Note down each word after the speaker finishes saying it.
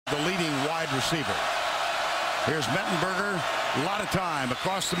the leading wide receiver. Here's Mettenberger, a lot of time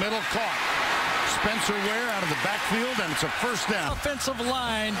across the middle, caught. Spencer Ware out of the backfield, and it's a first down. Offensive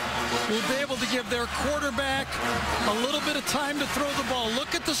line will be able to give their quarterback a little bit of time to throw the ball.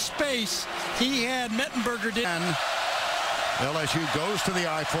 Look at the space he had. Mettenberger did. LSU goes to the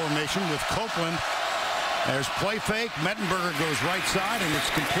I formation with Copeland. There's play fake. Mettenberger goes right side, and it's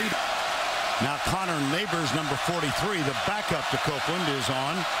complete. Now Connor Neighbors, number 43, the backup to Copeland, is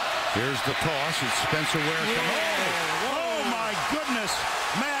on. Here's the toss. It's Spencer Ware. Oh, my goodness.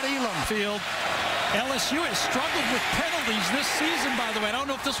 Matt Elam. Field. LSU has struggled with penalties this season, by the way. I don't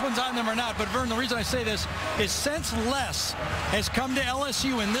know if this one's on them or not, but Vern, the reason I say this is since Les has come to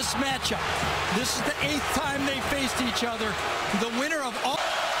LSU in this matchup, this is the 8th time they faced each other. The winner of all.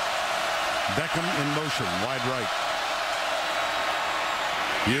 Beckham in motion, wide right.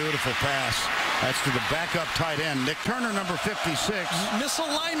 Beautiful pass. That's to the backup tight end, Nick Turner, number 56.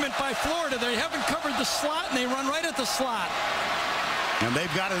 Misalignment by Florida. They haven't covered the slot, and they run right at the slot. And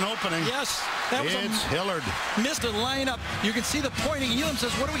they've got an opening. Yes. That was it's Hillard. Missed the lineup. You can see the pointing. Elam says,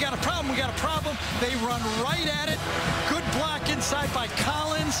 what do we got? A problem? We got a problem. They run right at it. Good block inside by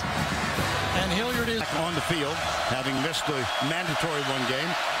Collins. And Hilliard is on the field, having missed the mandatory one game.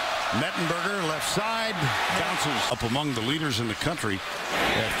 Mettenberger, left side, bounces up among the leaders in the country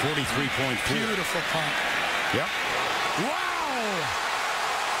at 43.4. Beautiful punt. Yep. Wow!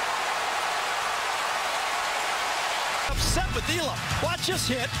 Upset with Elam. Watch this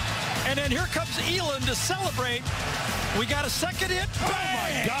hit. And then here comes Elam to celebrate. We got a second hit. Oh,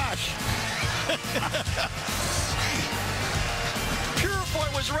 my gosh.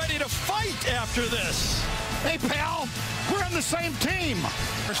 Purifoy was ready to fight after this. Hey, pal, we're on the same team.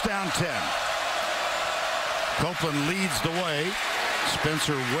 First down 10. Copeland leads the way.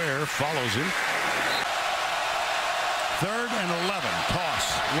 Spencer Ware follows him. 3rd and 11. Toss.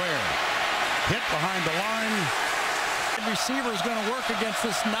 Ware. Hit behind the line. The receiver is going to work against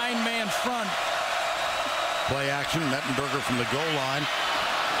this 9-man front. Play action. Mettenberger from the goal line.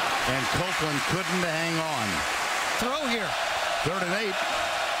 And Copeland couldn't hang on. Throw here. 3rd and 8.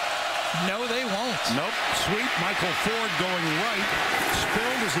 No, they won't. Nope. Sweet. Michael Ford going right.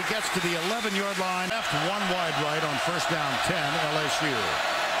 Spilled as he gets to the 11-yard line. Left, one wide right on first down 10, LSU.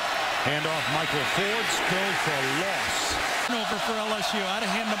 Handoff Michael Ford. Spilled for a loss. Over for LSU. I'd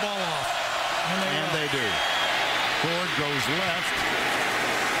have handed the ball off. And they do. Ford goes left.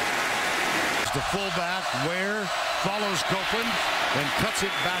 The fullback, Ware, follows Copeland and cuts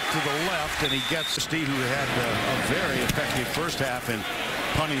it back to the left, and he gets Steve, who had a very effective first half in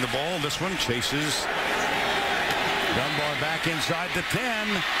punting the ball. This one chases Dunbar back inside the 10.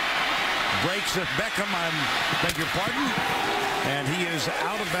 Breaks at Beckham, I beg your pardon. And he is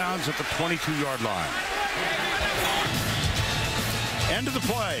out of bounds at the 22-yard line. End of the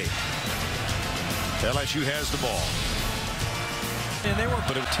play. LSU has the ball. And they were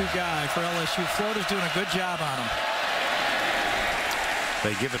but a 2-guy for LSU. Florida's doing a good job on him.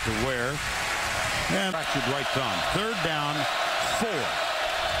 They give it to Ware. And fractured right thumb. 3rd down, 4.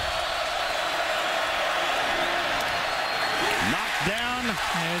 Knocked down.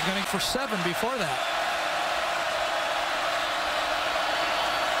 And he's going for 7 before that.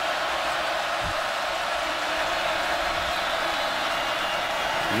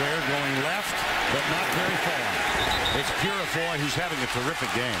 Ware going left, but not very far. It's Purifoy who's having a terrific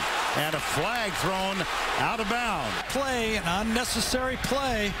game. And a flag thrown out of bounds. Play, an unnecessary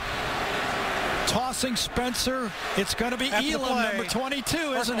play. Tossing Spencer. It's going to be Elam, number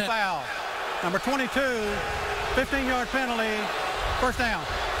 22, isn't it? Foul. Number 22, 15-yard penalty, first down.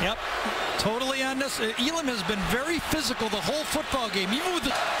 Yep. Totally unnecessary. Elam has been very physical the whole football game, even with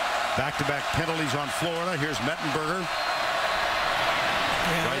the back-to-back penalties on Florida. Here's Mettenberger.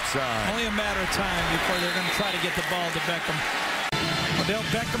 Yeah, right side. Only a matter of time before they're going to try to get the ball to Beckham. Odell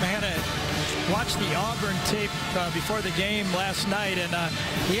Beckham had to watch the Auburn tape before the game last night, and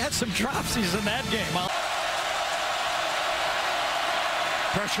he had some dropsies in that game.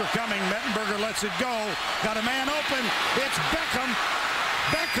 Pressure coming. Mettenberger lets it go. Got a man open. It's Beckham.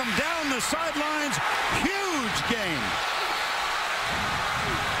 Beckham down the sidelines. Huge game.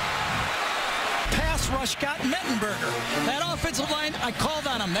 Pass rush got Mettenberger. That offensive line, I called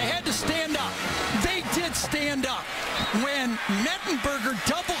on them. They had to stand up. They did stand up. When Mettenberger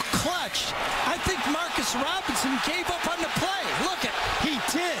double clutched, I think Marcus Robinson gave up on the play. Look it, he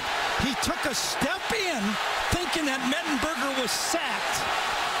did. He took a step in thinking that Mettenberger was sacked.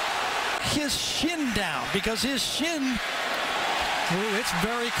 His shin down because his shin, ooh, it's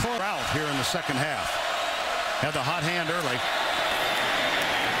very close. Out here in the second half. Had the hot hand early.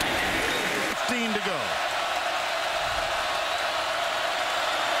 15 to go.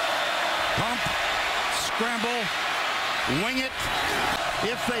 Pump, scramble, wing it.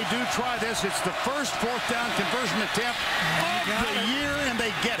 If they do try this, it's the first fourth down conversion attempt of the year, and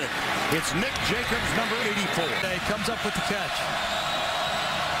they get it. It's Nick Jacobs, number 84. He comes up with the catch.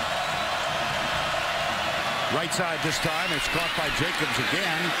 Right side this time. It's caught by Jacobs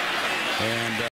again. And